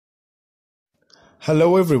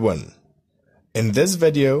Hello everyone. In this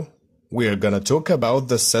video, we are gonna talk about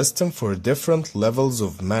the system for different levels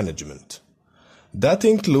of management. That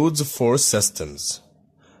includes 4 systems.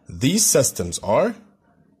 These systems are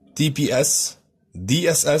TPS,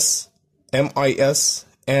 DSS, MIS,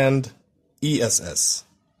 and ESS.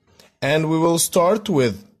 And we will start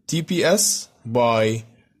with TPS by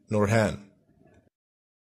Nurhan.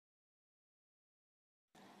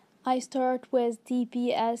 I start with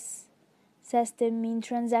TPS. System mean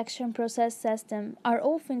transaction process system are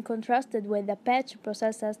often contrasted with the batch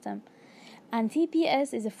process system. And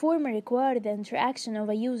TPS is a form require the interaction of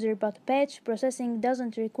a user, but batch processing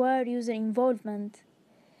doesn't require user involvement.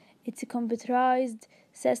 It's a computerized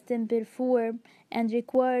system perform and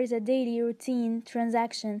requires a daily routine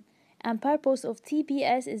transaction. And purpose of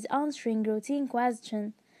TPS is answering routine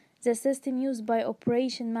question. The system used by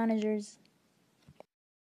operation managers.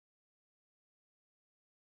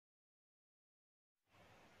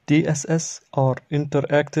 DSS are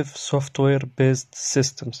interactive software-based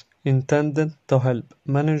systems intended to help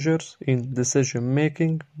managers in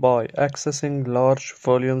decision-making by accessing large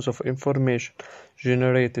volumes of information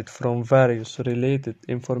generated from various related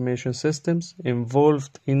information systems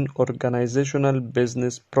involved in organizational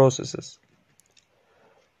business processes.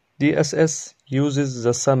 DSS uses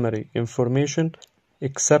the summary information,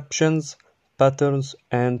 exceptions, patterns,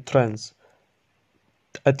 and trends.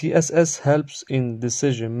 A DSS helps in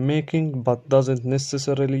decision-making but doesn't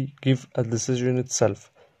necessarily give a decision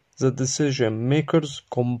itself. The decision-makers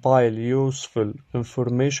compile useful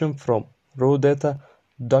information from raw data,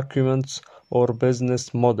 documents, or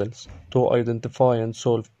business models to identify and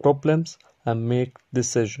solve problems and make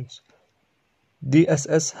decisions.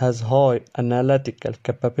 DSS has high analytical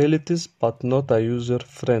capabilities but not a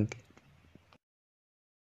user-friendly.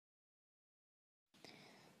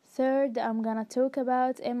 Third, I'm gonna talk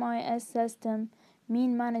about MIS system,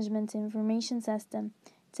 mean management information system.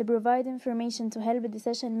 To provide information to help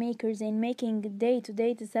decision makers in making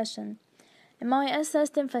day-to-day decisions. MIS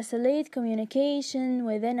system facilitates communication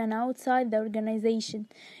within and outside the organization.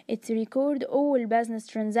 It records all business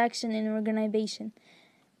transactions in organization.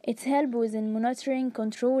 It helps with monitoring,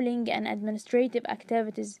 controlling, and administrative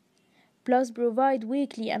activities. Plus, provide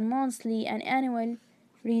weekly and monthly and annual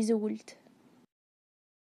result.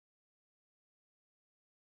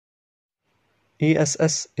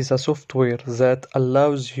 ESS is a software that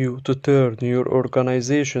allows you to turn your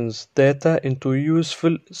organization's data into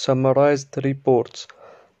useful, summarized reports.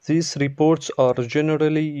 These reports are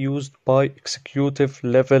generally used by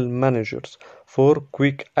executive-level managers for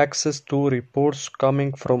quick access to reports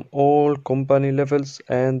coming from all company levels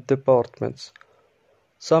and departments.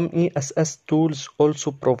 Some ESS tools also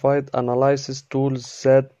provide analysis tools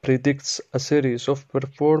that predicts a series of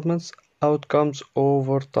performance outcomes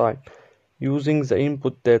over time, using the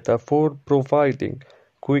input data for providing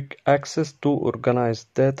quick access to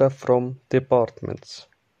organized data from departments.